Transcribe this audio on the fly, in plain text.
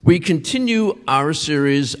We continue our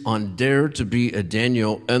series on Dare to be a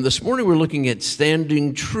Daniel, and this morning we're looking at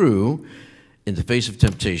standing true in the face of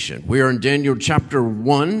temptation. We are in Daniel chapter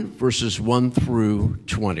 1, verses 1 through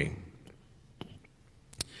 20.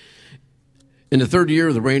 In the third year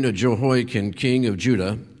of the reign of Jehoiakim, king of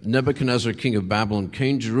Judah, Nebuchadnezzar, king of Babylon,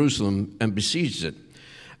 came to Jerusalem and besieged it.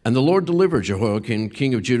 And the Lord delivered Jehoiakim,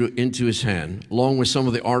 king of Judah, into his hand, along with some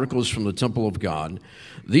of the articles from the temple of God.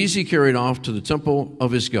 These he carried off to the temple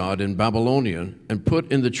of his God in Babylonia and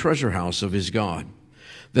put in the treasure house of his God.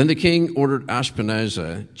 Then the king ordered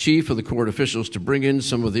Ashpenaz, chief of the court officials, to bring in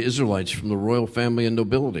some of the Israelites from the royal family and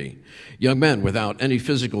nobility, young men without any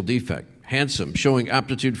physical defect, handsome, showing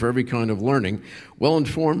aptitude for every kind of learning,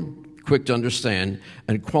 well-informed, quick to understand,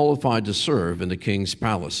 and qualified to serve in the king's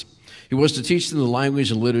palace. He was to teach them the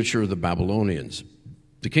language and literature of the Babylonians.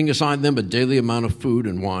 The king assigned them a daily amount of food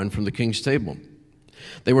and wine from the king's table.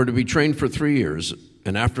 They were to be trained for 3 years,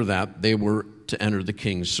 and after that they were to enter the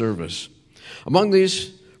king's service. Among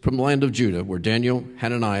these from the land of Judah were Daniel,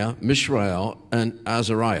 Hananiah, Mishael, and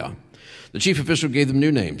Azariah. The chief official gave them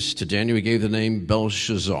new names. To Daniel he gave the name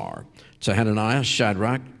Belshazzar. To Hananiah,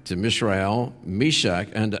 Shadrach. To Mishael, Meshach,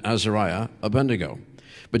 and to Azariah, Abednego.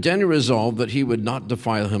 But Daniel resolved that he would not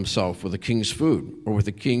defile himself with the king's food or with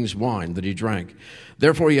the king's wine that he drank.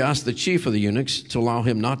 Therefore he asked the chief of the eunuchs to allow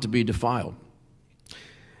him not to be defiled.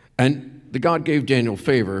 And the God gave Daniel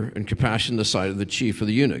favor and compassion in the sight of the chief of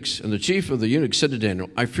the eunuchs. And the chief of the eunuchs said to Daniel,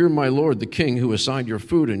 I fear my lord the king, who assigned your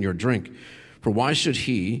food and your drink. For why should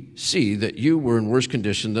he see that you were in worse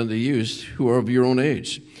condition than the youths who are of your own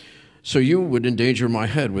age? So you would endanger my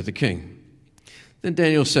head with the king. Then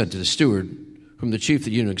Daniel said to the steward, whom the chief of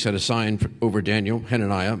the eunuchs had assigned over Daniel,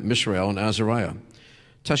 Hananiah, Mishael, and Azariah,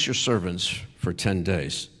 test your servants for 10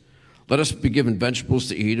 days. Let us be given vegetables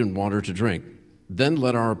to eat and water to drink. Then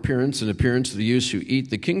let our appearance and appearance of the youths who eat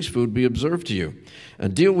the king's food be observed to you,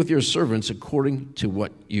 and deal with your servants according to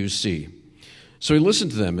what you see. So he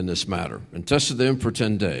listened to them in this matter, and tested them for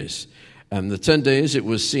 10 days. And the 10 days it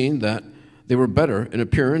was seen that they were better in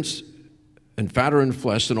appearance and fatter in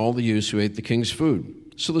flesh than all the youths who ate the king's food.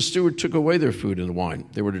 So the steward took away their food and the wine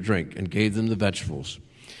they were to drink, and gave them the vegetables.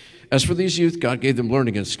 As for these youth, God gave them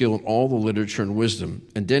learning and skill in all the literature and wisdom.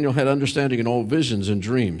 And Daniel had understanding in all visions and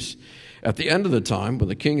dreams. At the end of the time, when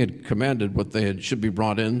the king had commanded what should be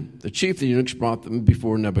brought in, the chief of the eunuchs brought them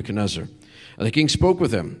before Nebuchadnezzar. And the king spoke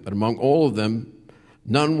with them, and among all of them,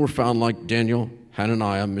 none were found like Daniel,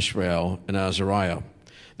 Hananiah, Mishael, and Azariah.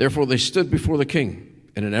 Therefore they stood before the king,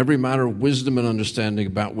 and in every matter of wisdom and understanding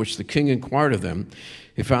about which the king inquired of them,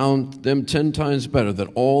 he found them 10 times better than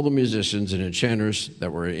all the musicians and enchanters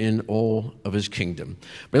that were in all of his kingdom.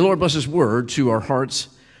 May the Lord bless his word to our hearts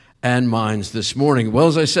and minds this morning. Well,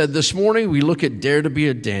 as I said, this morning we look at Dare to be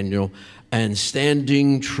a Daniel and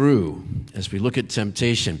standing true as we look at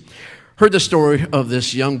temptation. Heard the story of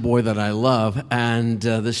this young boy that I love, and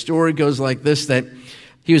the story goes like this, that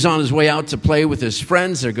he was on his way out to play with his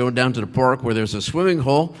friends. They're going down to the park where there's a swimming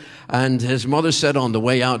hole. And his mother said on the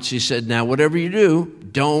way out, she said, now, whatever you do,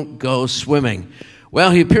 don't go swimming.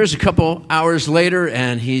 Well, he appears a couple hours later,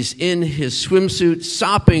 and he's in his swimsuit,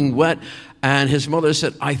 sopping wet. And his mother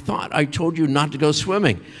said, I thought I told you not to go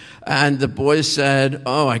swimming. And the boy said,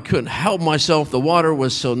 oh, I couldn't help myself. The water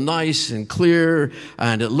was so nice and clear,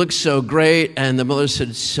 and it looked so great. And the mother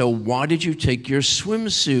said, so why did you take your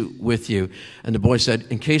swimsuit with you? And the boy said,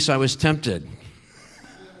 in case I was tempted.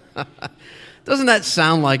 Doesn't that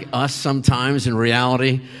sound like us sometimes in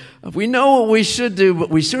reality? We know what we should do,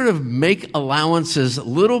 but we sort of make allowances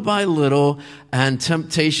little by little, and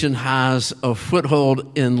temptation has a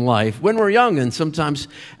foothold in life when we're young and sometimes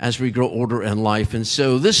as we grow older in life. And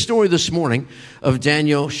so this story this morning of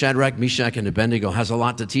Daniel, Shadrach, Meshach, and Abednego has a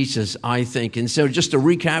lot to teach us, I think. And so just to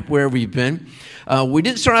recap where we've been, we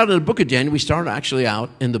didn't start out in the book of Daniel. We started actually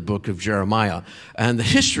out in the book of Jeremiah. And the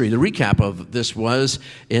history, the recap of this was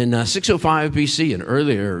in 605 BC and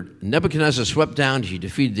earlier, Nebuchadnezzar swept down. He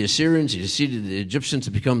defeated the Assyrians. He defeated the Egyptians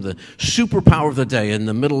to become the superpower of the day in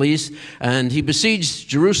the Middle East. And he besieged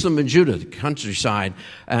Jerusalem and Judah, the countryside.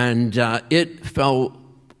 And it fell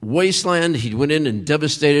wasteland. He went in and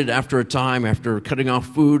devastated after a time, after cutting off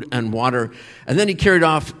food and water. And then he carried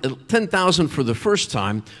off 10,000 for the first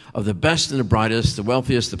time of the best and the brightest, the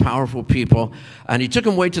wealthiest, the powerful people. And he took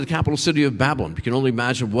them away to the capital city of Babylon. You can only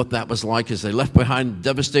imagine what that was like as they left behind the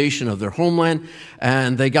devastation of their homeland.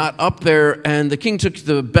 And they got up there, and the king took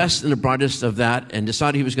the best and the brightest of that and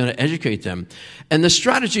decided he was going to educate them. And the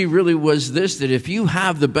strategy really was this, that if you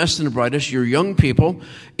have the best and the brightest, your young people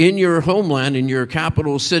in your homeland, in your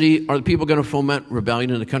capital city, are the people going to foment rebellion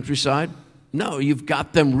in the countryside? No, you've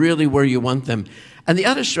got them really where you want them. And the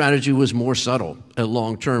other strategy was more subtle and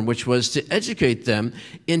long-term, which was to educate them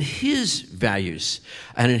in his values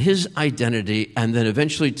and in his identity, and then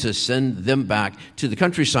eventually to send them back to the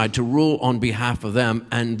countryside to rule on behalf of them,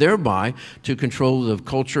 and thereby to control the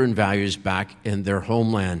culture and values back in their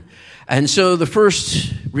homeland. And so the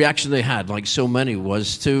first reaction they had, like so many,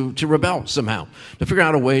 was to rebel somehow, to figure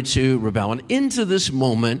out a way to rebel. And into this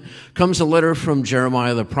moment comes a letter from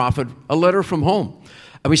Jeremiah the prophet, a letter from home.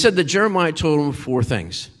 And we said that Jeremiah told him 4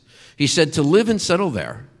 things. He said to live and settle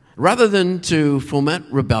there. Rather than to foment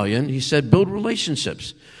rebellion, he said build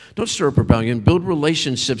relationships. Don't stir up rebellion, build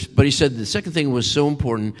relationships. But he said the second thing was so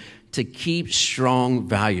important, to keep strong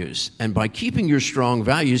values. And by keeping your strong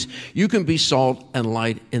values, you can be salt and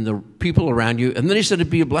light in the people around you. And then he said to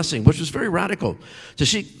be a blessing, which was very radical. To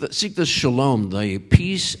seek the shalom, the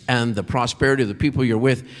peace and the prosperity of the people you're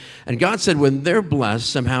with. And God said when they're blessed,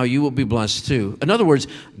 somehow you will be blessed too. In other words,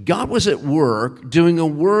 God was at work doing a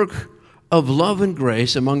work of love and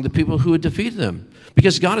grace among the people who had defeated them.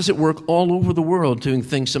 Because God is at work all over the world doing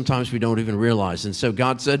things sometimes we don't even realize. And so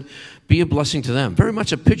God said, be a blessing to them. Very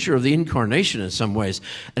much a picture of the incarnation in some ways,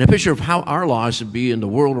 and a picture of how our lives should be in the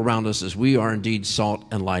world around us as we are indeed salt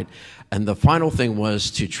and light. And the final thing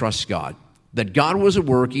was to trust God. That God was at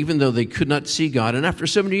work even though they could not see God. And after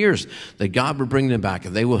 70 years, that God would bring them back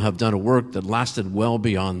and they will have done a work that lasted well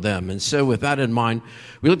beyond them. And so with that in mind,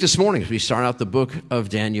 we look this morning as we start out the book of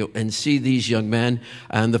Daniel and see these young men.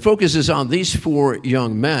 And the focus is on these 4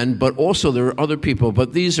 young men, but also there are other people.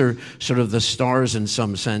 But these are sort of the stars in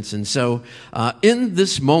some sense. And so in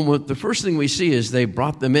this moment, the first thing we see is they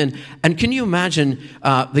brought them in. And can you imagine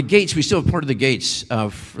the gates? We still have part of the gates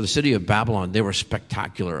for the city of Babylon. They were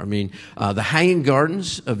spectacular. I mean, the Hanging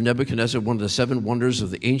Gardens of Nebuchadnezzar, one of the 7 wonders of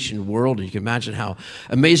the ancient world. And you can imagine how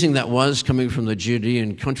amazing that was, coming from the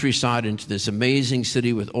Judean countryside into this amazing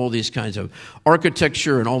city with all these kinds of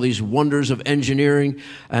architecture and all these wonders of engineering.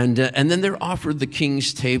 And then they're offered the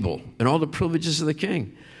king's table and all the privileges of the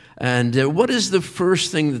king. And what is the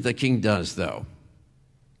first thing that the king does, though?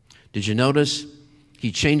 Did you notice?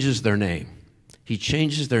 He changes their name. He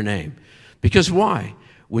changes their name. Because why?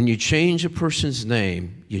 When you change a person's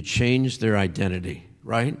name, you change their identity,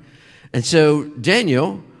 right? And so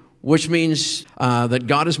Daniel, which means that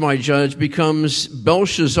God is my judge, becomes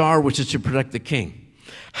Belshazzar, which is to protect the king.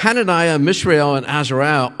 Hananiah, Mishael, and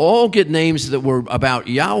Azariah all get names that were about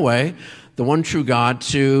Yahweh, the one true God,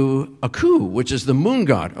 to Aku, which is the moon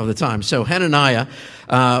god of the time. So Hananiah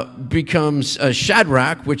becomes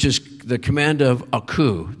Shadrach, which is the command of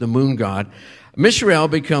Aku, the moon god. Mishael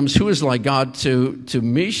becomes who is like God to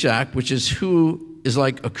Meshach, which is who is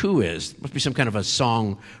like Aku is. Must be some kind of a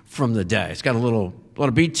song from the day. It's got a lot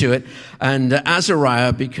of beat to it. And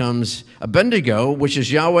Azariah becomes Abednego, which is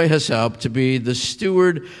Yahweh has helped to be the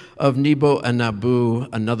steward of Nebo and Nabu,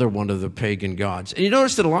 another one of the pagan gods. And you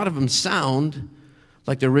notice that a lot of them sound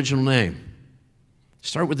like the original name.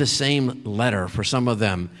 Start with the same letter for some of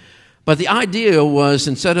them. But the idea was,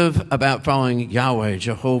 instead of about following Yahweh,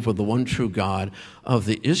 Jehovah, the one true God of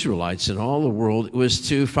the Israelites in all the world, it was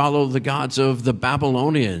to follow the gods of the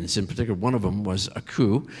Babylonians. In particular, one of them was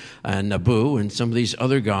Aku and Nabu and some of these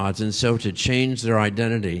other gods, and so to change their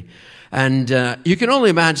identity. And you can only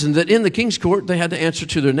imagine that in the king's court, they had to answer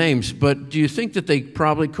to their names. But do you think that they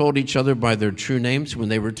probably called each other by their true names when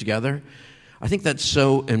they were together? I think that's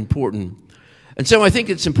so important. And so I think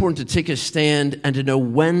it's important to take a stand and to know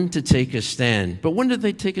when to take a stand. But when did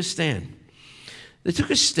they take a stand? They took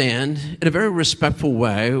a stand in a very respectful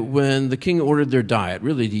way when the king ordered their diet.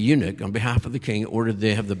 Really, the eunuch, on behalf of the king, ordered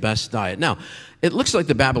they have the best diet. Now, it looks like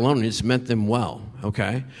the Babylonians meant them well,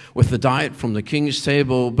 okay, with the diet from the king's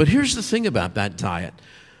table. But here's the thing about that diet.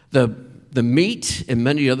 The meat and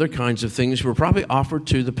many other kinds of things were probably offered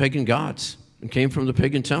to the pagan gods and came from the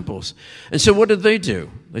pagan temples. And so what did they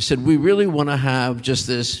do? They said, we really want to have just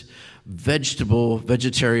this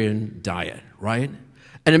vegetarian diet, right?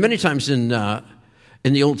 And many times in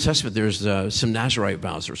the Old Testament, there's some Nazirite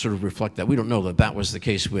vows that sort of reflect that. We don't know that that was the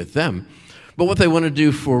case with them. But what they want to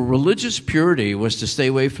do for religious purity was to stay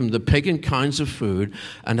away from the pagan kinds of food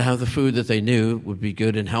and to have the food that they knew would be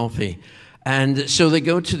good and healthy. And so they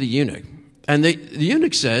go to the eunuch. And the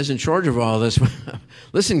eunuch says, in charge of all this,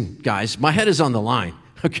 listen, guys, my head is on the line,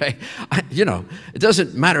 okay? It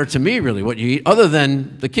doesn't matter to me really what you eat, other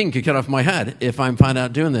than the king could cut off my head if I'm found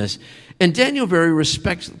out doing this. And Daniel very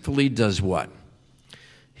respectfully does what?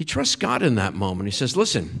 He trusts God in that moment. He says,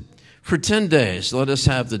 listen, for 10 days, let us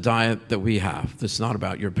have the diet that we have. That's not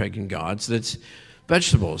about your pagan gods. That's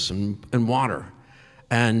vegetables and water.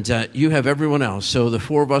 and you have everyone else. So the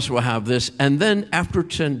four of us will have this. And then after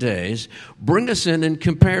 10 days, bring us in and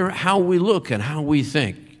compare how we look and how we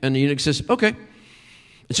think. And the eunuch says, okay.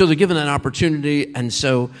 And so they're given that opportunity. And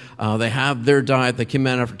so they have their diet. They come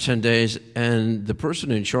in after 10 days. And the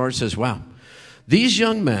person in charge says, wow, these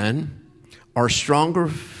young men are stronger,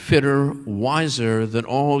 fitter, wiser than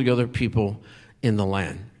all the other people in the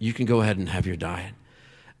land. You can go ahead and have your diet.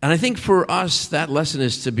 And I think for us, that lesson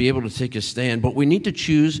is to be able to take a stand, but we need to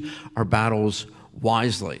choose our battles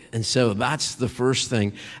wisely. And so that's the first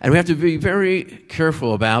thing. And we have to be very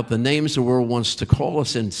careful about the names the world wants to call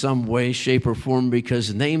us in some way, shape, or form,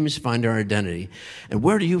 because names find our identity. And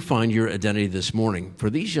where do you find your identity this morning? For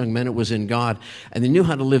these young men, it was in God, and they knew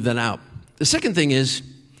how to live that out. The second thing is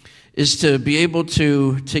to be able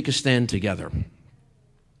to take a stand together.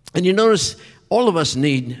 And you notice all of us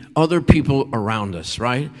need other people around us,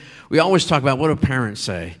 right? We always talk about what do parents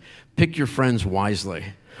say? Pick your friends wisely.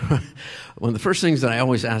 One of the first things that I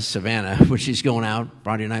always ask Savannah when she's going out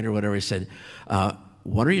Friday night or whatever, I said,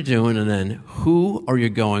 what are you doing? And then who are you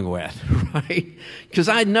going with, right? Because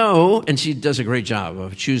I know, and she does a great job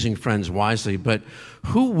of choosing friends wisely, but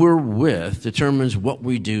who we're with determines what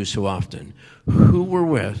we do so often. Who we're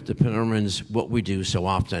with determines what we do so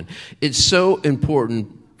often. It's so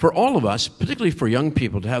important for all of us, particularly for young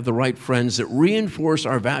people, to have the right friends that reinforce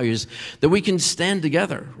our values, that we can stand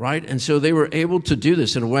together, right? And so they were able to do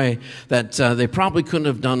this in a way that they probably couldn't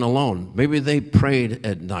have done alone. Maybe they prayed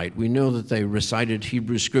at night. We know that they recited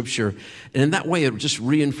Hebrew scripture. And in that way, it just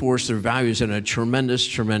reinforced their values in a tremendous,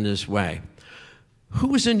 tremendous way. Who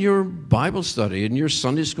was in your Bible study, in your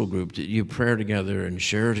Sunday school group that you pray together and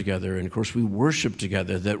share together? And of course, we worship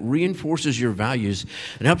together, that reinforces your values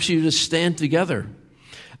and helps you to stand together.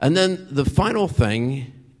 And then the final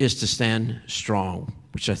thing is to stand strong,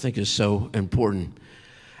 which I think is so important.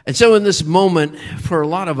 And so in this moment, for a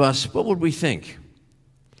lot of us, what would we think?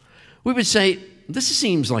 We would say, this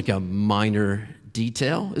seems like a minor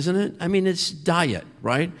detail, isn't it? I mean, it's diet,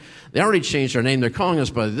 right? They already changed our name. They're calling us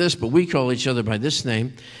by this, but we call each other by this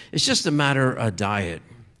name. It's just a matter of diet.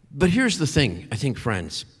 But here's the thing, I think,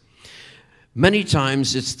 friends. Many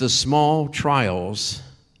times it's the small trials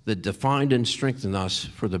that define and strengthen us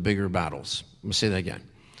for the bigger battles. I'm going to say that again.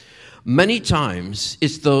 Many times,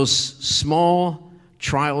 it's those small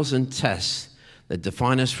trials and tests that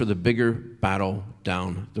define us for the bigger battle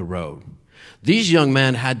down the road. These young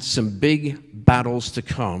men had some big battles to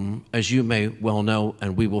come, as you may well know,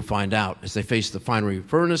 and we will find out, as they faced the fiery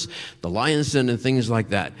furnace, the lion's den, and things like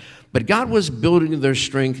that. But God was building their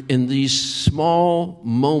strength in these small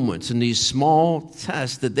moments, in these small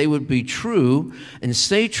tests, that they would be true and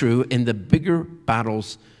stay true in the bigger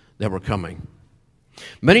battles that were coming.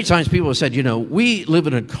 Many times people have said, we live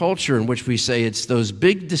in a culture in which we say it's those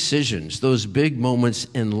big decisions, those big moments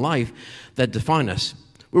in life that define us.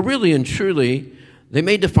 Well, really and truly, they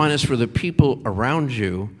may define us for the people around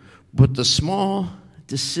you, but the small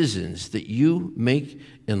decisions that you make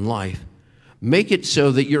in life make it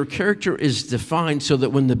so that your character is defined so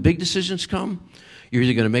that when the big decisions come, you're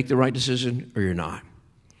either going to make the right decision or you're not.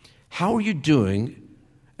 How are you doing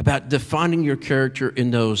about defining your character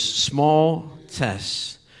in those small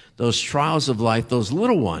tests, those trials of life, those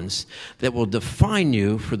little ones that will define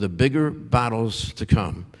you for the bigger battles to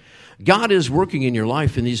come? God is working in your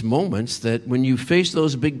life in these moments that when you face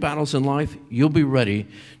those big battles in life, you'll be ready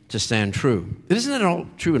to stand true. Isn't that all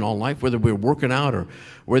true in all life, whether we're working out or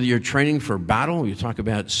whether you're training for battle? You talk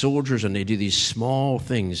about soldiers and they do these small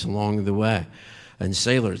things along the way. And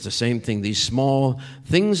sailors, the same thing, these small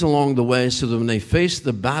things along the way so that when they face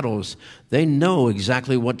the battles, they know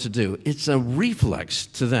exactly what to do. It's a reflex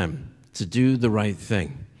to them to do the right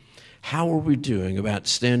thing. How are we doing about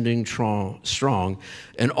standing strong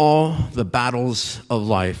in all the battles of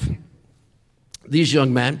life? These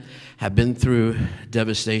young men have been through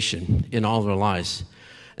devastation in all their lives.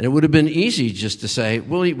 And it would have been easy just to say,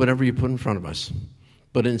 we'll eat whatever you put in front of us.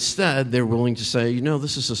 But instead, they're willing to say,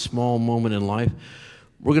 this is a small moment in life.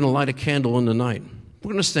 We're going to light a candle in the night.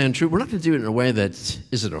 We're going to stand true. We're not going to do it in a way that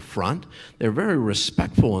is an affront. They're very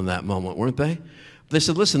respectful in that moment, weren't they? They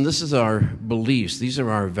said, listen, this is our beliefs. These are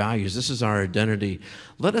our values. This is our identity.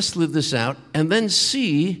 Let us live this out and then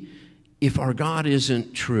see if our God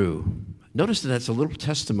isn't true. Notice that that's a little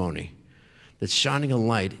testimony that's shining a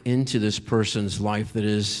light into this person's life that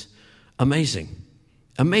is amazing.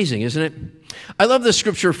 Amazing, isn't it? I love this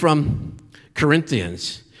scripture from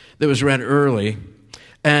Corinthians that was read early.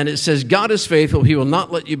 And it says, God is faithful. He will not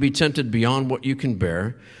let you be tempted beyond what you can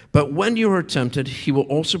bear. But when you are tempted, he will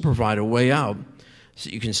also provide a way out so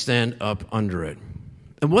you can stand up under it.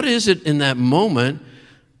 And what is it in that moment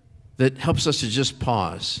that helps us to just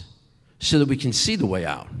pause so that we can see the way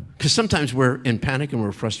out. Because sometimes we're in panic and we're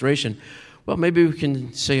in frustration. Well, maybe we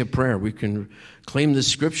can say a prayer. We can claim the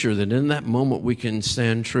scripture that in that moment we can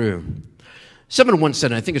stand true. Someone once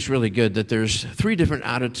said, and I think it's really good, that there's 3 different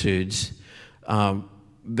attitudes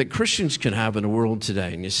that Christians can have in the world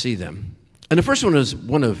today, and you see them. And the first one is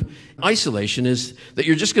one of isolation, is that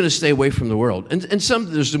you're just going to stay away from the world. And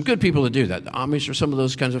there's some good people that do that. The Amish are some of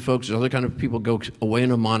those kinds of folks. There's other kind of people go away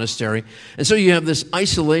in a monastery. And so you have this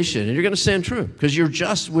isolation, and you're going to stand true because you're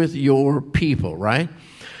just with your people, right?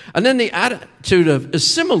 And then the attitude of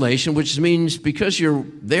assimilation, which means because you're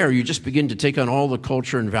there, you just begin to take on all the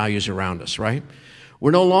culture and values around us, right?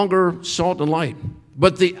 We're no longer salt and light.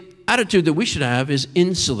 But the attitude that we should have is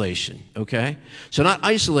insulation, okay? So not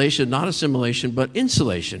isolation, not assimilation, but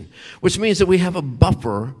insulation, which means that we have a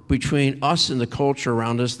buffer between us and the culture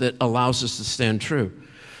around us that allows us to stand true.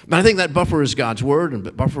 But I think that buffer is God's word, and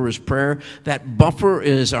that buffer is prayer. That buffer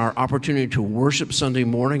is our opportunity to worship Sunday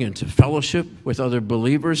morning and to fellowship with other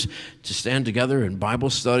believers, to stand together in Bible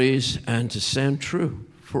studies, and to stand true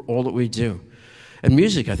for all that we do. And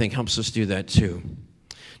music, I think, helps us do that too.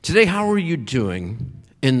 Today, how are you doing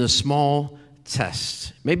in the small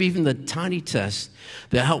tests, maybe even the tiny tests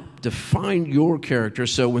that help define your character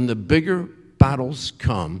so when the bigger battles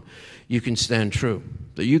come, you can stand true,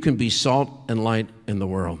 that you can be salt and light in the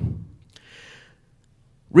world?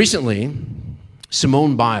 Recently,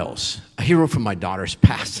 Simone Biles, a hero from my daughter's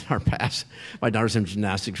past, our past. My daughter's in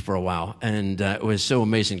gymnastics for a while, and it was so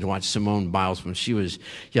amazing to watch Simone Biles when she was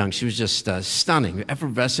young. She was just stunning,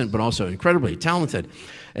 effervescent, but also incredibly talented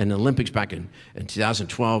in the Olympics back in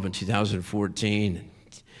 2012 and 2014.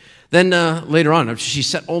 Then later on, she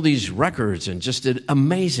set all these records and just did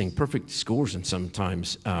amazing, perfect scores, and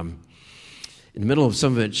sometimes in the middle of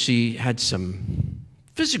some of it, she had some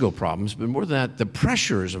physical problems, but more than that, the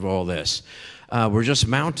pressures of all this were just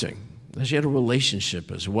mounting. And she had a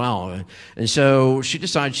relationship as well. And so she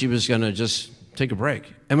decided she was going to just take a break.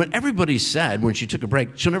 And when everybody said, when she took a break,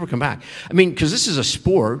 she'll never come back. I mean, because this is a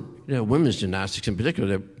sport, women's gymnastics in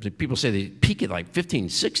particular, people say they peak at like 15,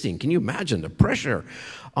 16. Can you imagine the pressure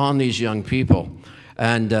on these young people?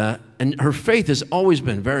 And her faith has always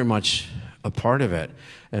been very much a part of it.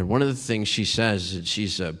 And one of the things she says, that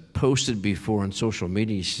she's posted before on social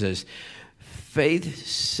media, she says, faith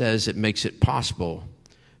says it makes it possible.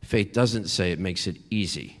 Faith doesn't say it makes it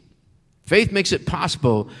easy. Faith makes it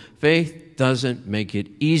possible. Faith doesn't make it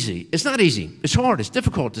easy. It's not easy. It's hard. It's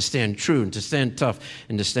difficult to stand true and to stand tough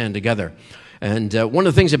and to stand together. And one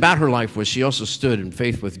of the things about her life was she also stood in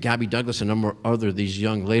faith with Gabby Douglas and a number of other these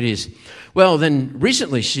young ladies. Well, then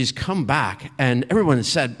recently she's come back, and everyone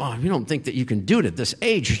said, "Oh, you don't think that you can do it at this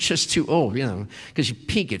age? You're just too old, because you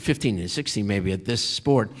peak at 15 and 16 maybe at this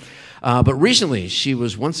sport." But recently, she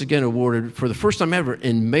was once again awarded, for the first time ever,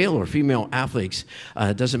 in male or female athletes,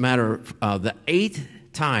 it doesn't matter, the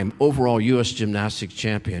 8th-time overall U.S. gymnastics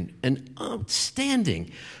champion. An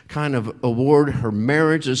outstanding kind of award. Her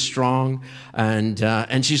marriage is strong,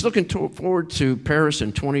 and she's looking forward to Paris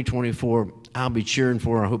in 2024. I'll be cheering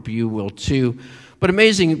for her. I hope you will too. But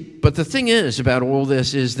amazing. But the thing is about all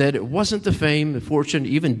this is that it wasn't the fame, the fortune,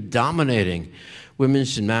 even dominating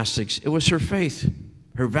women's gymnastics. It was her faith,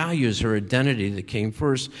 her values, her identity that came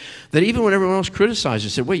first. That even when everyone else criticized her,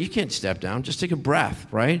 said, "Wait, you can't step down. Just take a breath,"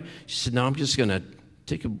 right? She said, "No, I'm just going to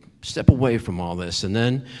take a step away from all this. And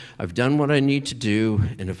then I've done what I need to do,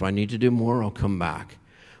 and if I need to do more, I'll come back.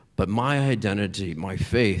 But my identity, my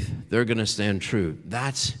faith, they're going to stand true.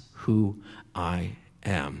 That's who I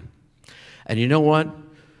am." And you know what?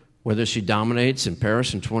 Whether she dominates in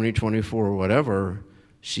Paris in 2024 or whatever,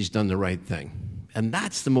 she's done the right thing. And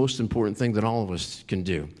that's the most important thing that all of us can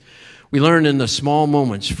do. We learn in the small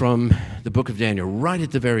moments from the book of Daniel, right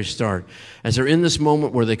at the very start, as they're in this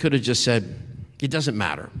moment where they could have just said, "It doesn't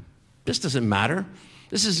matter. This doesn't matter.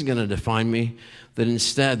 This isn't going to define me." That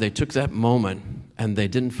instead they took that moment and they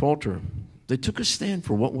didn't falter. They took a stand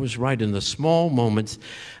for what was right in the small moments,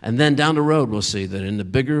 and then down the road we'll see that in the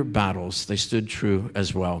bigger battles they stood true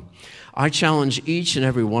as well. I challenge each and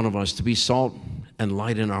every one of us to be salt and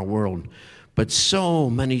light in our world. But so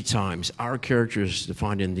many times our character is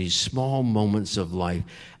defined in these small moments of life.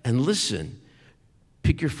 And listen,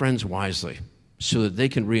 pick your friends wisely so that they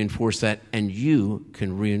can reinforce that and you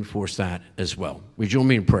can reinforce that as well. Will you join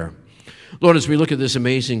me in prayer? Lord, as we look at this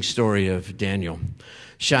amazing story of Daniel,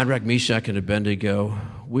 Shadrach, Meshach, and Abednego,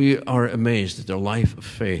 we are amazed at their life of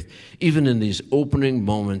faith, even in these opening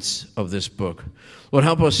moments of this book. Lord,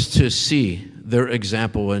 help us to see their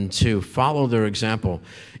example and to follow their example,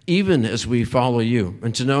 even as we follow you,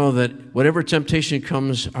 and to know that whatever temptation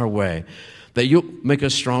comes our way, that you'll make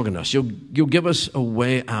us strong in us. You'll give us a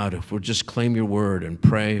way out if we'll just claim your word and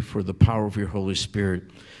pray for the power of your Holy Spirit.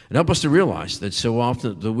 And help us to realize that so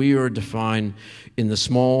often that we are defined in the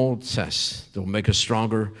small tests that will make us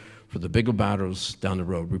stronger for the bigger battles down the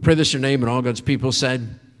road. We pray this in your name, and all God's people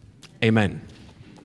said, amen.